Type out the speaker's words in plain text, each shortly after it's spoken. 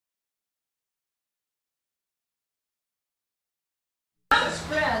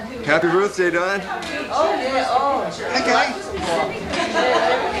Happy birthday, Don. Oh, yeah, oh. Okay.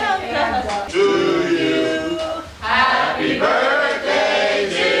 To you. Happy birthday,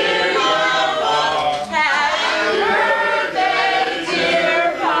 dear Papa. Happy birthday,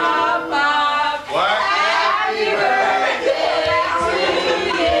 dear Papa. What? Happy birthday to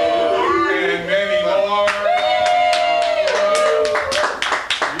you. And many more.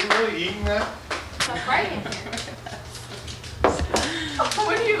 Are you really eating that? That's right.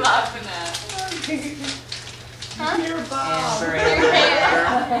 What are you laughing at? Huh? Dear Bob.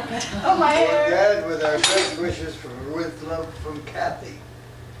 Oh, my hair. Dad, with our best wishes with love from Kathy.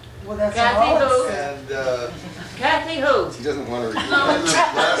 Well, that's Kathy all. who? And Kathy who? He doesn't want to read.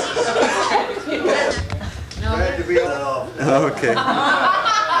 glad to be on. Okay.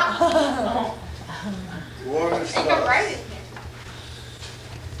 Warm and Take a stuff. right in here.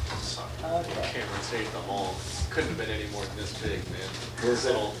 Camera saved them all. Couldn't have been any more than this big, man. Where's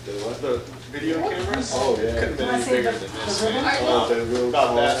that? The video cameras? Oh, yeah. Couldn't have been Can I any see bigger the- than the this, ribbon? man.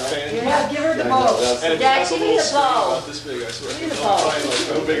 About that fan. Yeah, give her the bow. And it's Dad, got she the need a little screen bow. about this big, I swear. She need a It's bow. probably like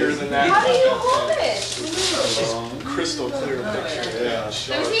no bigger than that. How do you hold it? Just crystal clear picture. Yeah.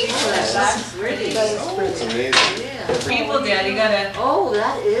 Sharp. There's even That's pretty. It's amazing. People, Dad, you gotta. Oh,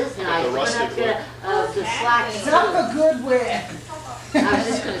 that is nice. The You're gonna rustic have to get the slacks. It's not a good way. I was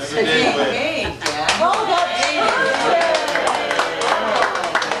just gonna say. Hey, Oh, that's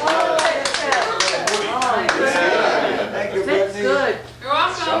Thank you, Fits Brittany. good. You're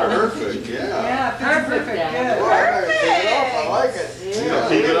welcome. Perfect, yeah. Yeah, perfect, Dad. good. Well, I'm gonna take it off. I like it. Yeah,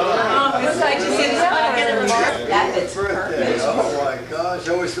 keep it on. It's like just in the pocket of the mark. That fits Birthday. perfect. Oh my gosh, I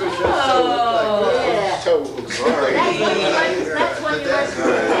always wish I still Oh, looked like yeah. Toe, sorry. That's when you That's were.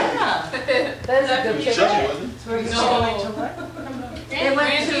 good. That is a good picture. No. They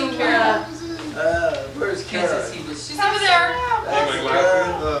went to, Where's Karen? She's over there. That's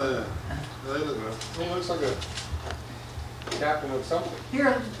Karen. He looks like a captain of something.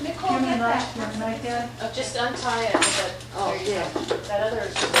 Here, Nicole, give me get a knife, that. knife, Dad. Just untie it. But oh, yeah. that other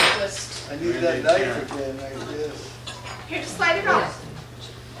is just a twist. I need that knife again, like this. Here, just slide it off.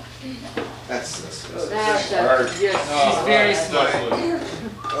 That's That's hard. yes. She's very smart.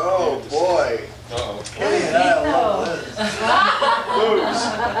 Oh, boy. Uh-oh. Kenny and I love this.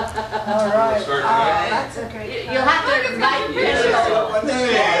 All right. Start tonight? That's okay. You'll have to write There it is.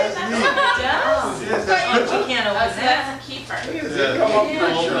 You can't open that. That's a keeper. Come up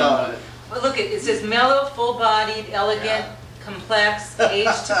picture on it. Well, look, it says mellow, full-bodied, elegant, complex,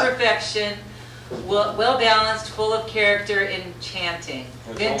 aged to perfection, well-balanced, full of character, enchanting.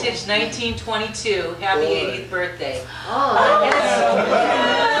 Vintage 1922. Happy 80th birthday. Oh,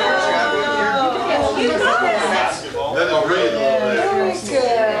 Basketball. That is great. Very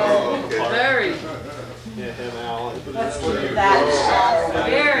good. Oh, okay. very, Yeah, him, Alan. Let's do that.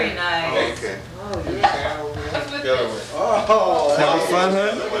 very nice. Okay. Oh, yeah. The other way. Oh, Having fun, huh?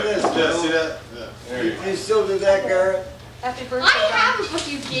 look at this. Yeah, see that? There you You still do that, Garrett? Happy birthday. I have a book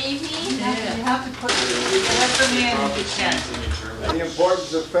you gave me. You have to put That's the man who could chant. The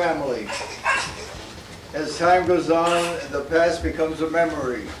importance of family. As time goes on, the past becomes a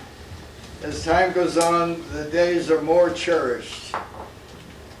memory. As time goes on, the days are more cherished.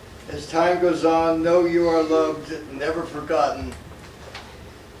 As time goes on, know you are loved, never forgotten.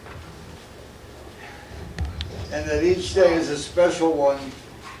 And that each day is a special one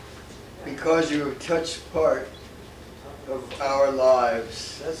because you have touched part of our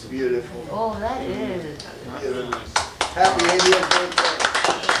lives. That's beautiful. Oh, that is. Beautiful. Happy 80th birthday.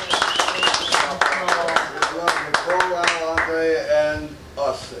 With love, Nicole, Al, Andre, and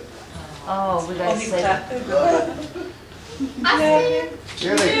Austin. Oh, we gotta say. Love it.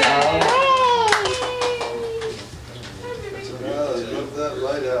 Here they come. Love that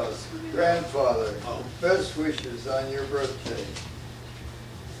lighthouse. Grandfather, best wishes on your birthday.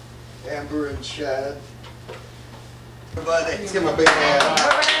 Amber and Chad. Everybody. Let's give him a big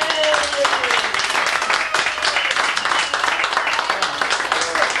hand.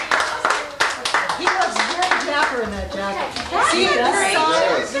 He looks very dapper in that jacket. See He the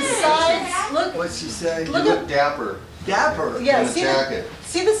does. sides, look, What's she say? You look dapper Dapper. yeah, in a see jacket.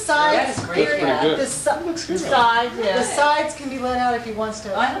 see the sides? That's great. That's pretty good. The sides, The sides, the yeah. sides can be let out if he wants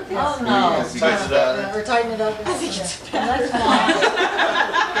to. I don't think so. Oh, No. Yes, you guys got it. Yeah, or tighten it up. I think it's That's fine.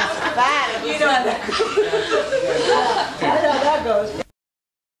 bad. You know that. I know how that goes.